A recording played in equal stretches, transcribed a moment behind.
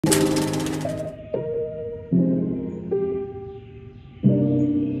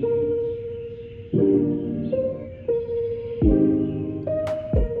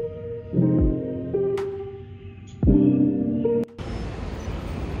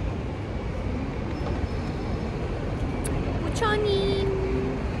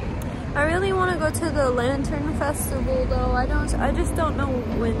I really want to go to the Lantern Festival though. I just don't know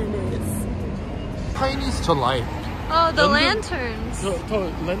when it is. Chinese July. Oh, the lanterns. 더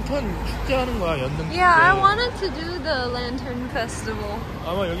랜턴 축제 하는 거야, 연등 축제. Yeah, I wanted to do the Lantern Festival.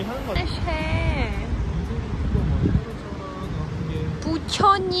 아마 여기 하는 거 같아.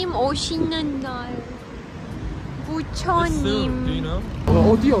 부처님 오시는 날. 부처님. Do you know?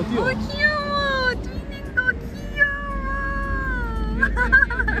 어디야? 어, 귀여워. 뛰는 거 귀여워.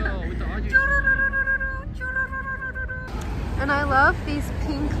 And I love these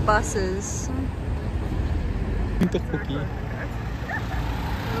pink buses. 떡볶이.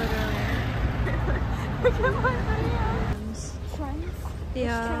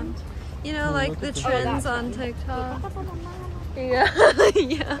 Yeah. You know, like the trends on TikTok. Yeah.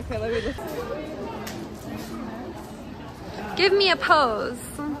 Yeah. Okay, let me look. Give me a pose.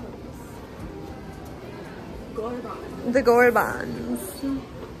 The Gorbans.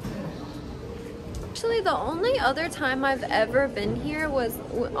 Actually, the only other time I've ever been here was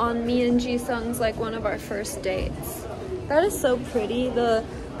on me and Ji-sung's, like, one of our first dates. That is so pretty, the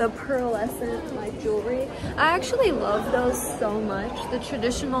pearlescent, like, jewelry. I actually love those so much. The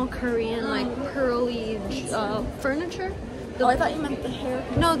traditional Korean, like, pearly furniture. Oh, I thought you meant the hair.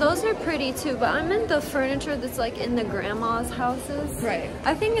 No, those are pretty too, but I meant the furniture that's like in the grandma's houses. Right.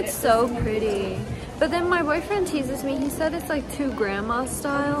 I think it's so pretty. But then my boyfriend teases me. He said it's like too grandma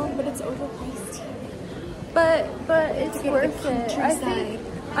style. But it's overpriced. But it's worth it.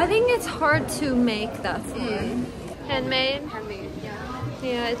 I think it's hard to make that fun. Handmade? Handmade, yeah.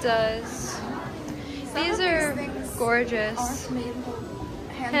 Yeah, it does. These are gorgeous.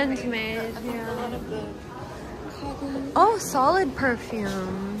 Handmade, yeah. A lot of the cotton. Oh, solid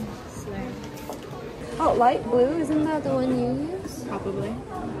perfume. Oh, light blue? Isn't that the one you use? Probably.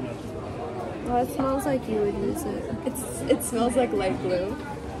 Oh, it smells like you would use it. It smells like light blue.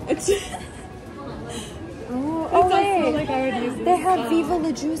 It's Oh, smell wait. like I would use this They have stuff. Viva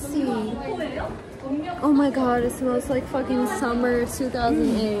La Juicy. Oh my god, it smells like fucking summer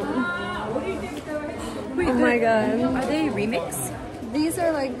 2008. Wait, Oh my god. Are they remix? These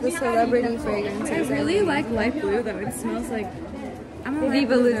are like the celebrity fragrances. I really like light blue though. It smells like I'm a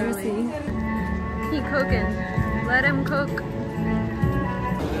Viva light blue La girly. Juicy. Keep cooking. Let him cook.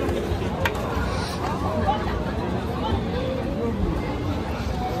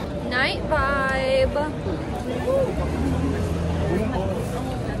 Night vibe.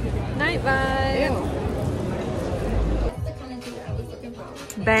 Night vibe.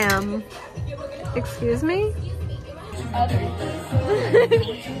 Bam. Excuse me?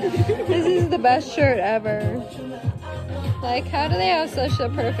 This is the best shirt ever. Like, how do they have such a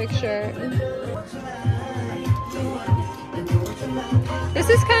perfect shirt? This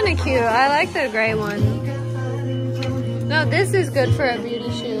is kind of cute. I like the gray one. No, this is good for a beauty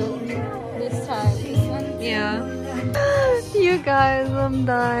shoot. This type. Yeah. You guys, I'm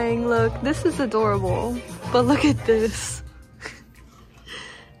dying. Look, this is adorable. But look at this.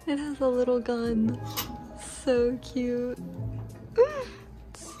 It has a little gun. So cute.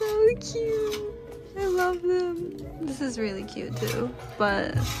 So cute. I love them. This is really cute too.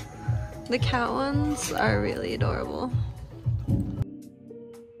 But the cat ones are really adorable.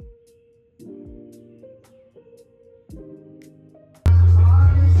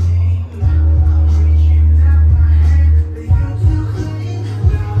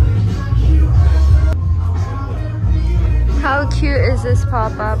 How cute is this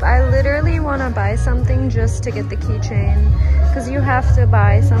pop-up? I literally want to buy something just to get the keychain. Because you have to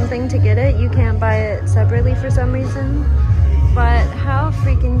buy something to get it. You can't buy it separately for some reason. But how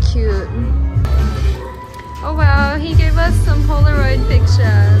freaking cute. Oh wow, he gave us some Polaroid pictures.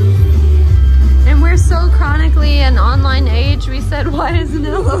 And we're so chronically an online age, we said, why isn't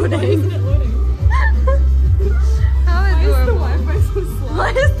it loading? Why isn't it loading? How adorable. Why is the Wi-Fi so slow?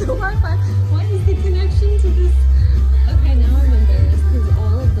 Why is the Wi-Fi? Why is the connection to this? Okay, now I'm embarrassed because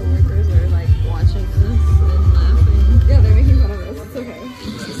all of the workers are like watching this and laughing. Yeah, they're making fun of us. It's okay.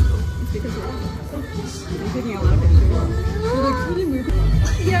 It's because we're taking a lot of pictures. We're like, really moving.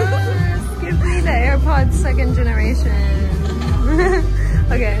 Yes, give me the AirPods second generation.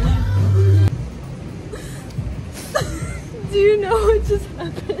 Okay. Do you know what just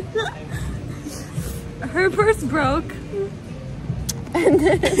happened? Her purse broke.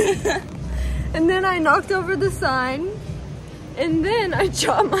 And then I knocked over the sign. And then I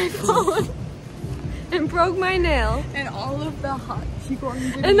dropped my phone. And broke my nail. And all of the hot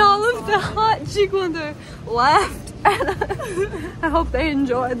직원들. And all of the hot 직원들 laughed at us. I hope they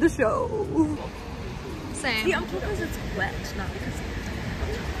enjoyed the show. Same. See, I'm told because it's wet, not because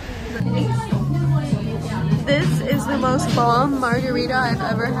This is the most bomb margarita I've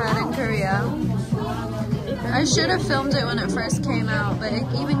ever had in Korea. I should have filmed it when it first came out, but it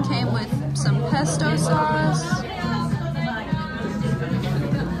even came with some pesto sauce.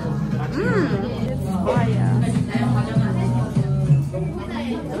 It's fire.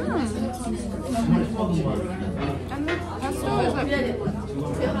 And the pesto is like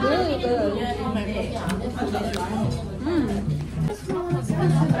really good.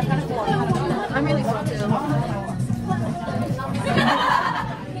 I'm really full too.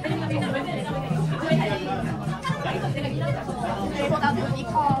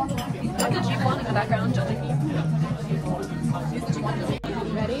 That's the G1 in the background.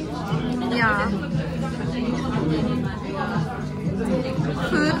 Ready? Yeah.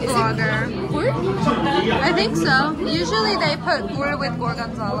 Food blogger. I think so. Usually they put gur with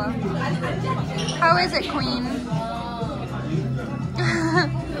gorgonzola. How is it, Queen?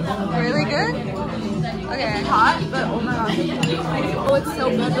 Really good? Okay. It's hot, but oh my god. Oh, it's so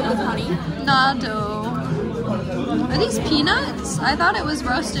good with the honey. Nado. Are these peanuts? I thought it was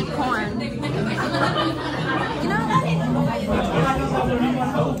roasted corn. Peanuts?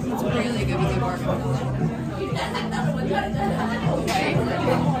 It's really good with the gorgonzola.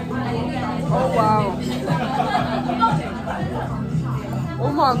 Oh wow.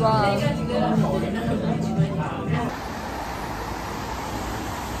 Oh my god.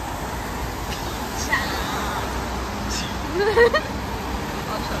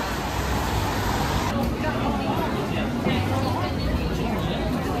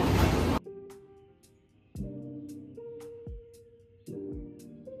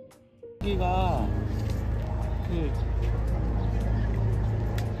 여기가 그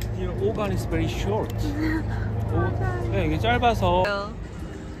Your organ is very short. 네, 이게 짧아서 아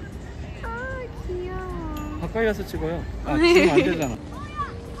귀여워. 가까이 가서 찍어요. 아, 지금 안 되잖아.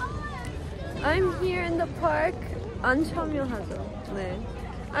 I'm here in the park. 안 참여하죠. 네.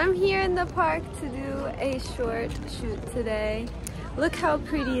 I'm here in the park to do a short shoot today. Look how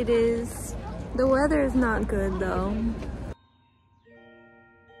pretty it is. The weather is not good though.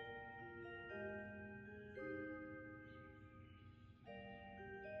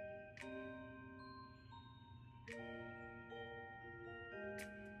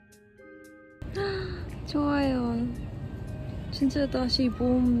 좋아요. 진짜 다시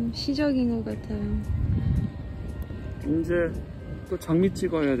봄 시작인 것 같아요. 이제 또 장미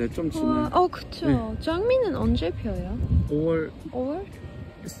찍어야 돼. 좀 지면. 그쵸. 네. 장미는 언제 펴요? 5월 5월?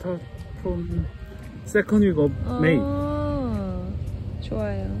 start from second week of May.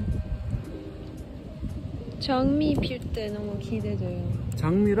 좋아요. 장미 필 때 너무 기대돼요.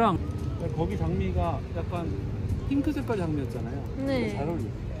 장미랑 거기 장미가 약간 핑크색깔 장미였잖아요. 네. 잘 어울려.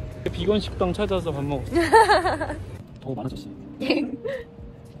 비건 식당 찾아서 밥 먹었어. 더 많아졌어요.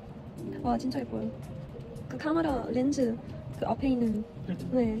 와 진짜 예뻐요. 그 카메라 렌즈 그 앞에 있는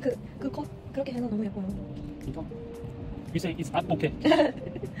네 그거 그렇게 해서 너무 예뻐요. 이거 We say it's art bouquet.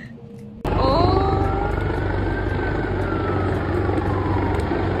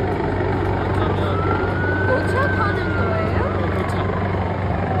 도착하는 거예요? 그렇죠.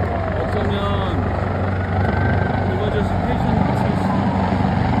 어쩌면 이거죠 스테이션 위치.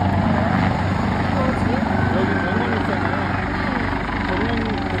 여기 병원 있잖아요.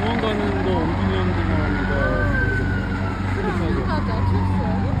 병원 가는 거 옮기면 되는 거.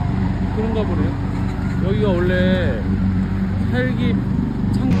 그런가 보네요. 여기가 원래 헬기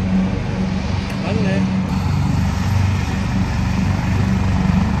창 맞네.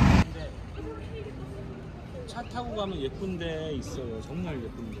 차 타고 가면 예쁜 데 있어요. 정말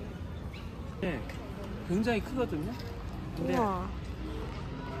예쁜 데. 네, 굉장히 크거든요. 근데 우와.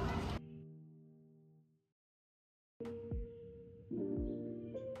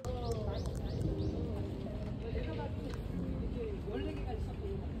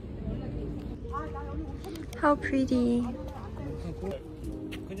 How pretty.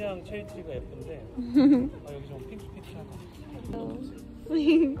 그냥 체리트리가 예쁜데 여기 좀 핑크핑크하다.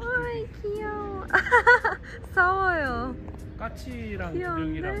 아이 귀여워. 싸워요. 까치랑 귀여운데?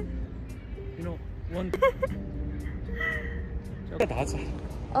 두령이랑 원 저가 낮아.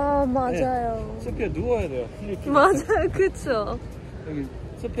 맞아요. 소피아 누워야 돼요. 맞아요, 그쵸. 여기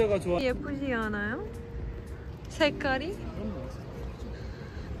소피아가 좋아. 예쁘지 않아요? 색깔이?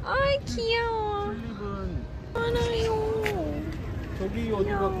 아이 귀여워. 필립은 많아요. 저기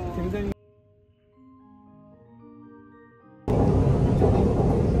어디가 굉장히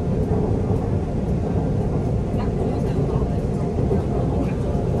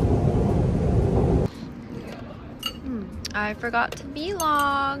I forgot to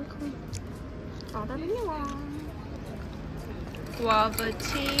vlog. Guava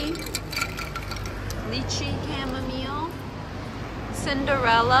tea. lychee chamomile,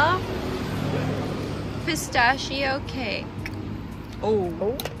 Cinderella, pistachio cake.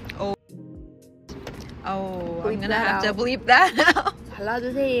 Oh. I'm gonna have to bleep that out.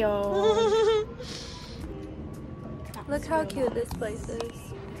 잘라주세요. Look how cute this place is.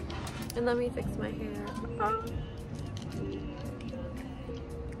 And let me fix my hair.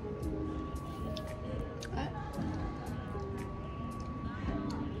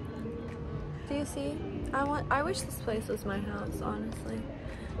 Do you see? I wish this place was my house, honestly.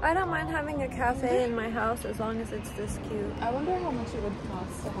 I don't mind having a cafe in my house as long as it's this cute. I wonder how much it would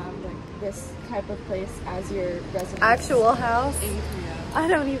cost to have like this type of place as your residence. Actual house? Yeah. I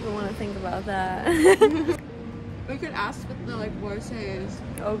don't even want to think about that. We could ask what the like worse is.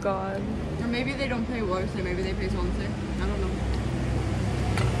 Oh god. Or maybe they don't pay worse, or maybe they pay sonse. I don't know.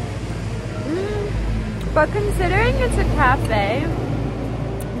 But considering it's a cafe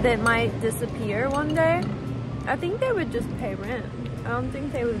that might disappear one day, I think they would just pay rent. I don't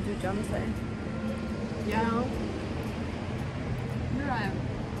think they would do jumse. Yeah. You know? You're right.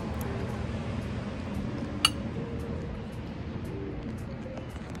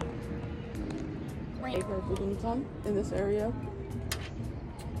 In this area.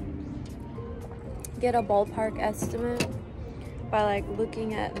 Get a ballpark estimate by like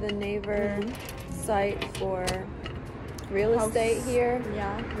looking at the neighbor site for real estate here.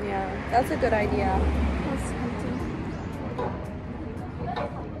 Yeah, that's a good idea.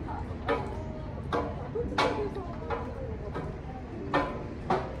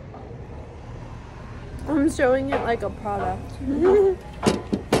 I'm showing it like a product.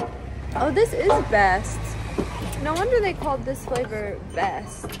 Oh, this is best. No wonder they called this flavor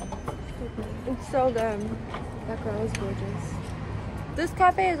best. It's so good. That girl is gorgeous. This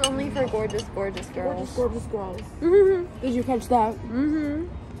cafe is only for gorgeous, gorgeous girls. Gorgeous girls. Mm-hmm. Did you catch that? Mm-hmm.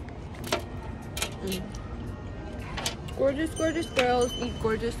 Gorgeous, gorgeous girls eat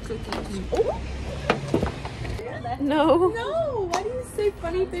gorgeous cookies. Oh. No. No! Why do you say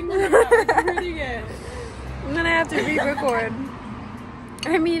funny things without recording it? I'm gonna have to re-record.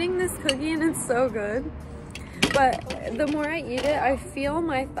 I'm eating this cookie and it's so good. But the more I eat it, I feel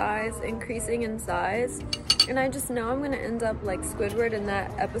my thighs increasing in size. And I just know I'm gonna end up like Squidward in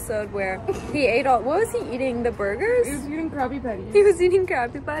that episode where he ate all, what was he eating? The burgers? He was eating Krabby Patties. He was eating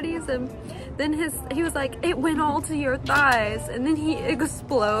Krabby Patties and then he was like, it went all to your thighs. And then he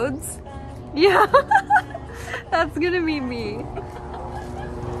explodes. Yeah, that's gonna be me.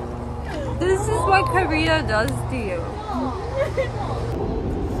 This is what Korea does to you.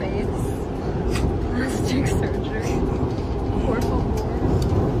 Face. Plastic surgery. Por favor.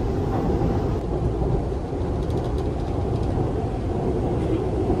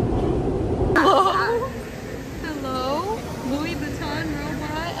 Hello? Louis Vuitton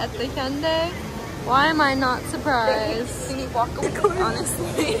robot at the Hyundai? Why am I not surprised? Can you walk away,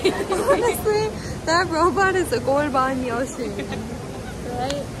 honestly? Honestly, that robot is a 골반 여신.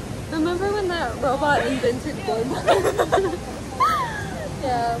 Right? Remember when that robot invented 골반?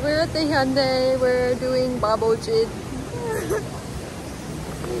 Yeah, we're at the Hyundai, we're doing babojit.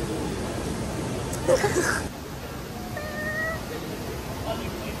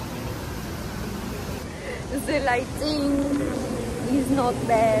 The lighting is not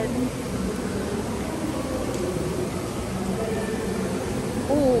bad.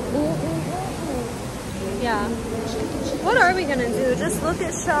 Yeah. What are we gonna do? Just look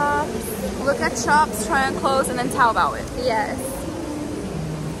at shops? Look at shops, try on clothes, and then Taobao it. Yes.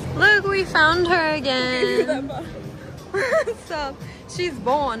 Look, we found her again. So she's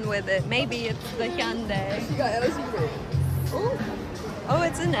born with it. Maybe it's the Hyundai. She got LG ring. Oh,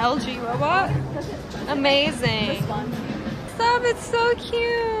 it's an LG robot? Amazing. Stop, it's so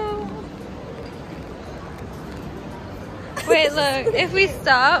cute. Wait, look, if we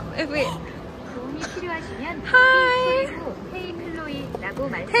stop, Hi.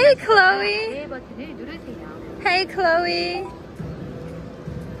 Hey, Chloe. Hey, Chloe.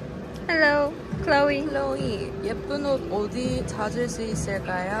 Hello, Chloe. Chloe, 예쁜 옷 어디 찾을 수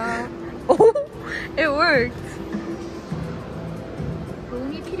있을까요? Oh, it worked.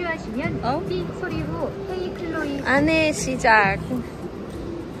 도움이 필요하시면 삑 소리 후 헤이 클로이 안내 시작.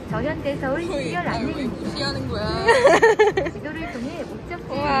 저현대 서울 시리얼 안내입니다. 무시하는 거야. 지도를 통해 목적지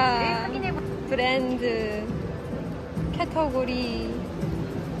위치를 와, 확인해 브랜드, 캐터고리,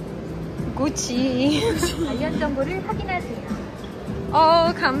 구찌. 관련 정보를 확인하세요.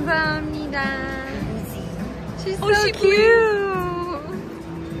 Oh, 감사합니다. She's so cute.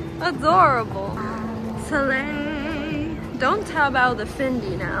 Adorable. Slay. Don't tell about the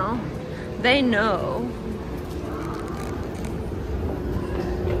Fendi now. They know.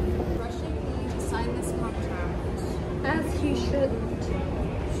 Brushing the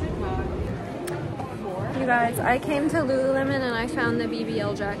You guys, I came to Lululemon and I found the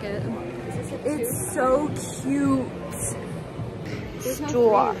BBL jacket. It's so cute.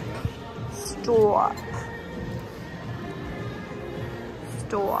 Stop. Stop.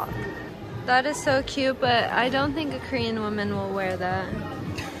 Stop. That is so cute, but I don't think a Korean woman will wear that.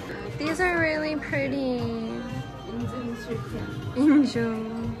 These are really pretty.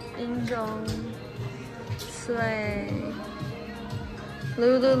 Injong. Injong. Slay.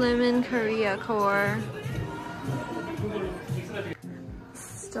 Lululemon Korea core.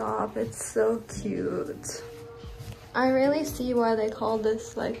 Stop, it's so cute. I really see why they call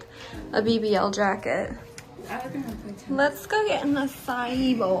this like a BBL jacket. Let's go get an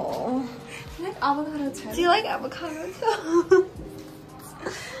acai bowl. I like avocado toast. Do you like avocado toast?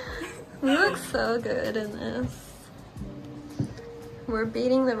 We look so good in this. We're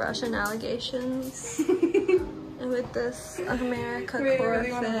beating the Russian allegations. And with this America core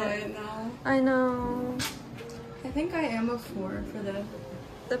really want to buy fit. it now. I know. I think I am a 4 for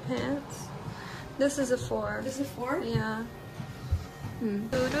the pants. This is a 4. This is a 4? Yeah.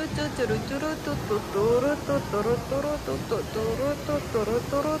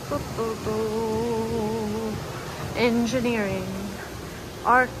 Engineering,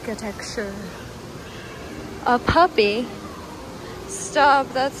 architecture, a puppy.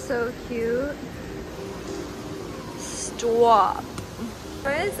 Stop, that's so cute. Stop.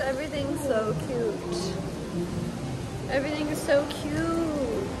 Why is everything so cute? Everything is so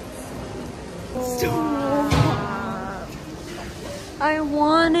cute. Stop. I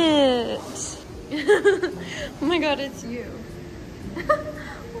want it. Oh my god, it's you.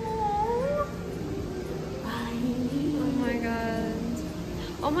 Oh my god.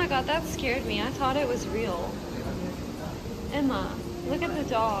 Oh my god, that scared me. I thought it was real. Emma, look at the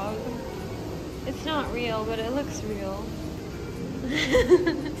dog. It's not real, but it looks real.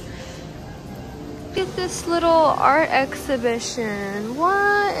 Look at this little art exhibition.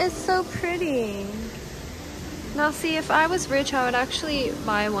 What? It's so pretty. Now see, if I was rich, I would actually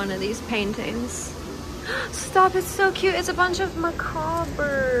buy one of these paintings. Stop, it's so cute. It's a bunch of macaw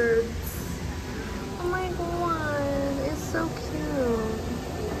birds. Oh my god, it's so cute.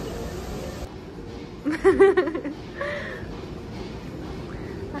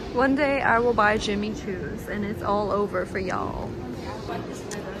 One day I will buy Jimmy Choo's and it's all over for y'all.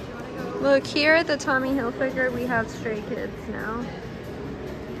 Look, here at the Tommy Hilfiger we have Stray Kids now.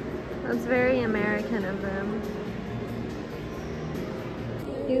 That's very American of them.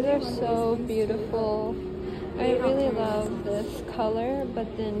 These are so beautiful. I really love this color,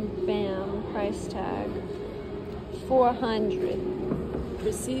 but then bam, price tag. 400.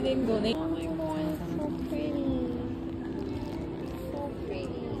 Proceeding donate. Oh my god, so pretty. So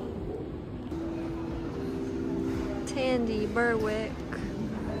pretty. Tandy, Berwick.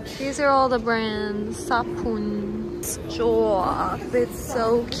 These are all the brands. Sapun. Stop. It's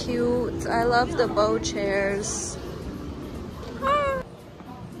so cute. I love the bow chairs.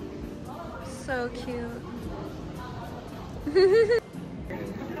 So cute.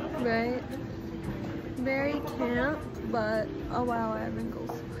 Right? Very camp, but oh wow, I have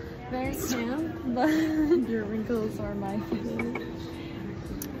wrinkles. Very camp, but Your wrinkles are my favorite.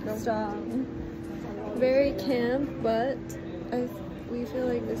 stop. Very camp, but we feel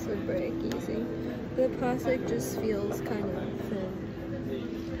like this would break easy. The plastic just feels kind of thin.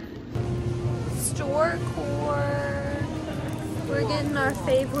 Store core. We're getting our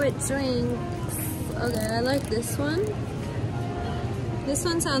favorite drinks. Okay, I like this one. This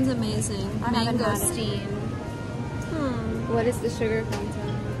one sounds amazing. Mango steam. What is the sugar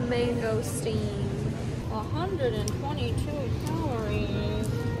content? Mango steam. 122 calories.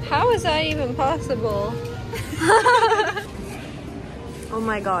 How is that even possible? Oh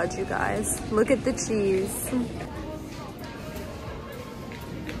my god, you guys. Look at the cheese.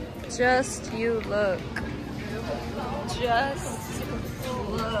 Just you look. Just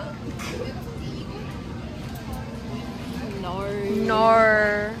look. No.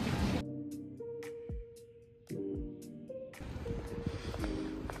 No.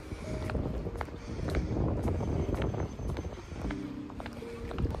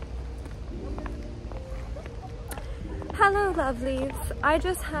 Hello, lovelies. I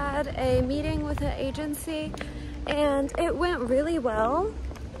just had a meeting with an agency and it went really well.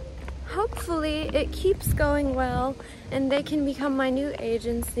 Hopefully it keeps going well and they can become my new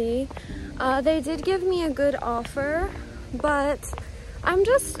agency. They did give me a good offer, but I'm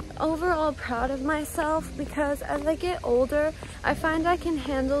just overall proud of myself because as I get older, I find I can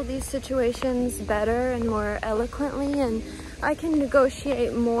handle these situations better and more eloquently, and I can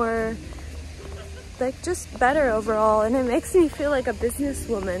negotiate more like just better overall, and it makes me feel like a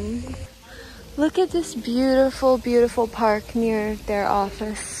businesswoman. Look at this beautiful, beautiful park near their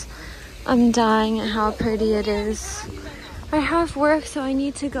office. I'm dying at how pretty it is. I have work, so I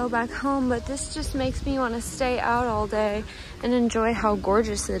need to go back home, but this just makes me want to stay out all day and enjoy how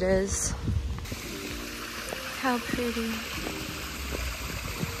gorgeous it is. How pretty.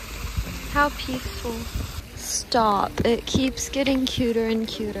 How peaceful. Stop. It keeps getting cuter and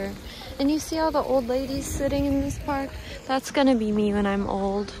cuter. And you see all the old ladies sitting in this park? That's gonna be me when I'm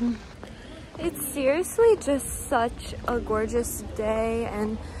old. It's seriously just such a gorgeous day,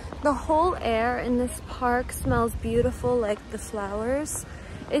 and the whole air in this park smells beautiful, like the flowers.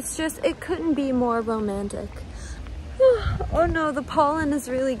 It's just, it couldn't be more romantic. Oh no, the pollen is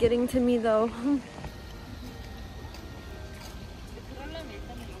really getting to me though.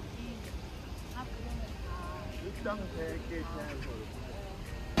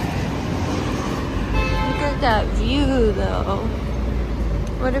 Look at that view though.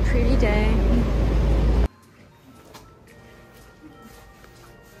 What a pretty day.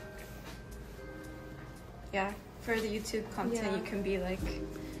 Yeah, for the YouTube content, you can be like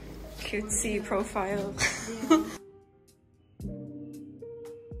cutesy profile. Yeah.